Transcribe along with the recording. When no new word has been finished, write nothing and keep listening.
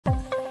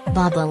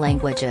bab.la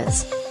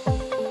languages.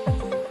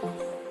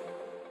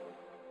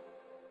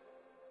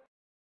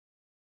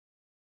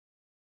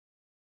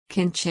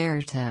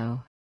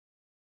 Concerto.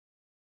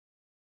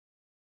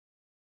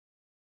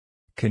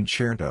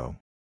 Concerto.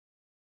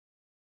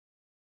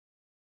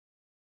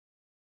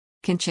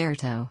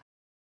 Concerto.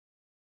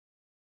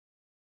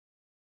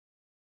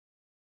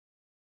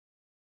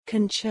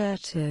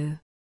 Concerto.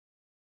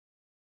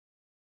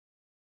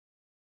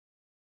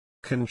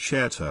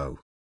 Concerto.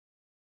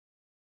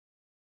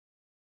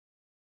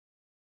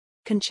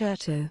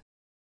 Concerto.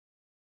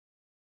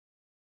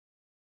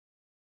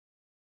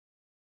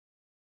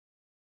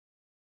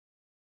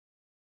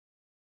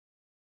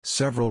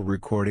 Several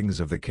recordings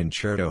of the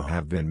concerto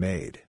have been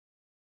made.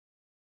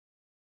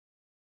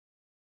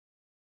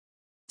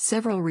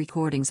 Several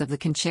recordings of the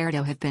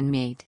concerto have been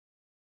made.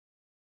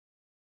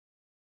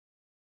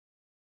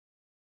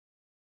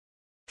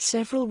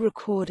 Several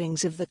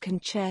recordings of the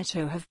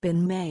concerto have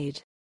been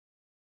made.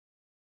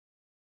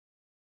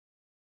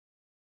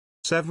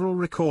 Several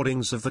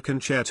recordings of the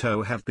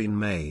concerto have been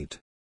made.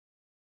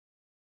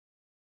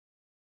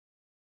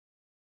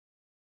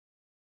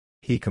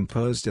 He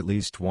composed at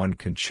least one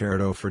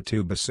concerto for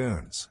two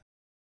bassoons.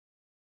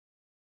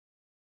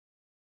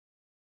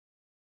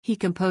 He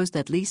composed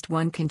at least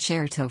one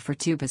concerto for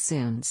two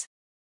bassoons.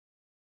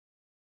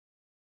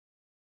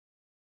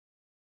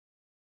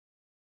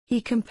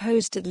 He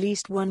composed at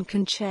least one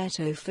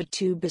concerto for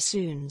two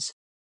bassoons.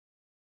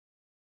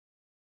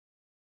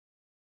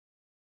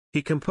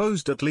 He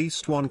composed at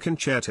least one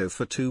concerto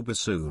for two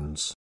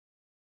bassoons.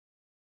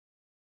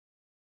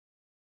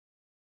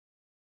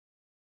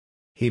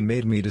 He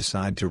made me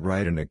decide to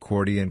write an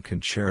accordion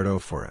concerto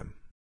for him.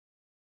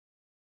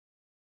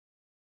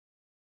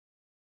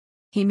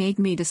 He made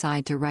me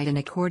decide to write an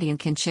accordion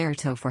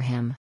concerto for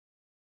him.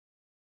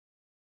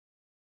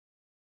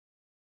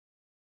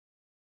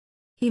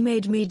 He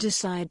made me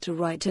decide to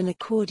write an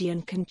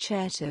accordion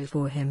concerto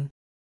for him.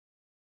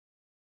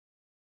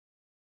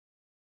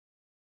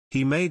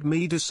 He made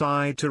me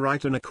decide to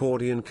write an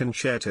accordion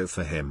concerto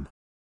for him.